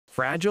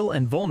Fragile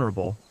and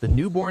vulnerable, the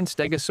newborn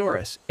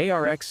Stegosaurus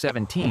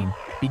ARX-17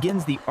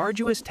 begins the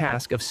arduous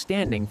task of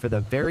standing for the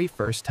very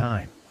first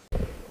time.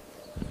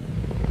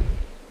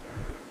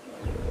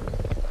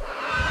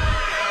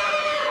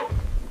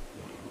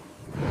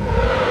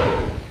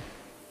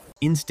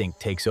 Instinct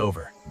takes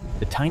over.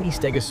 The tiny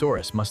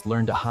Stegosaurus must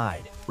learn to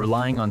hide,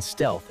 relying on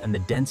stealth and the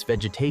dense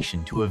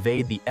vegetation to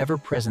evade the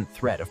ever-present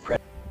threat of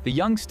predators. The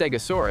young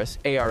Stegosaurus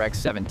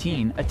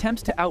ARX-17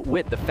 attempts to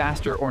outwit the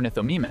faster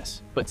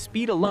Ornithomimus, but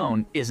speed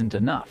alone isn't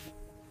enough.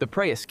 The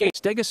prey escapes.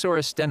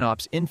 Stegosaurus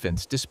stenops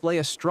infants display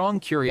a strong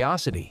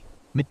curiosity,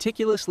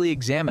 meticulously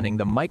examining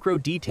the micro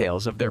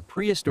details of their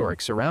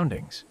prehistoric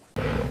surroundings.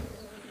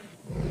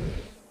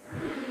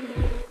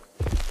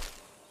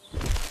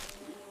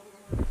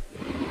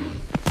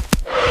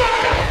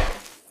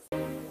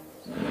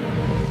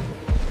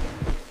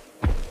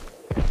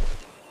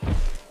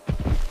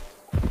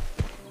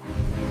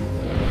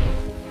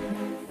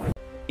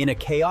 In a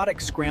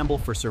chaotic scramble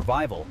for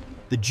survival,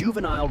 the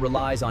juvenile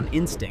relies on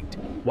instinct,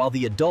 while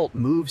the adult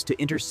moves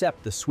to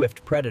intercept the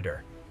swift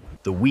predator.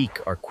 The weak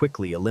are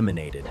quickly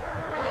eliminated.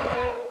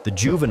 The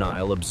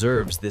juvenile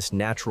observes this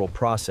natural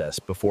process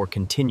before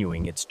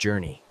continuing its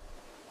journey.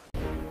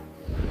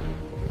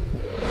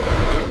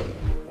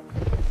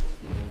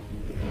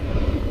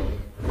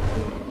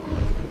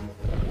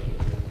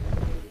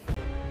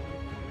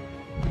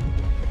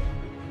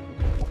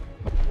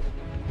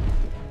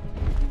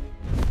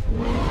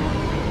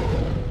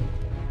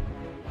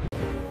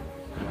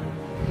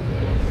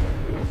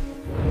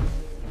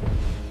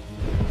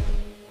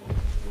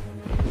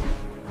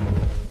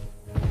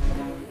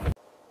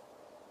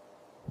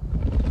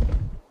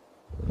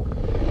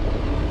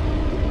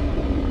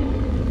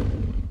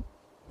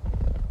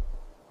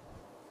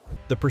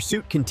 The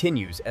pursuit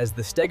continues as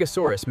the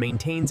Stegosaurus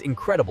maintains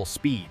incredible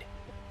speed.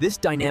 This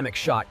dynamic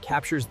shot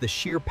captures the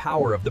sheer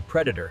power of the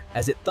predator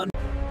as it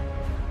thunders.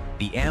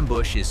 The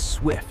ambush is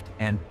swift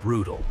and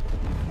brutal.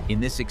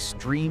 In this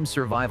extreme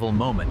survival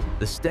moment,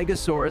 the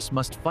Stegosaurus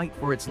must fight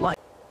for its life.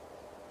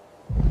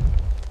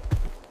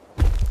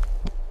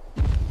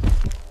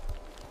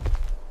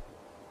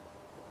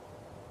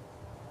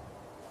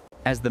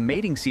 As the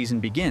mating season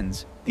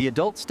begins, the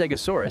adult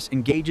Stegosaurus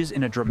engages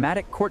in a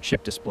dramatic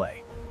courtship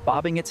display,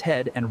 bobbing its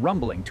head and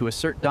rumbling to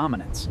assert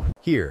dominance.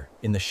 Here,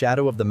 in the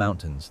shadow of the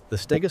mountains, the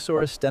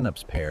Stegosaurus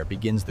stenops pair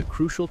begins the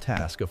crucial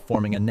task of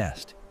forming a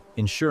nest,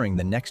 ensuring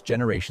the next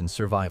generation's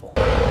survival.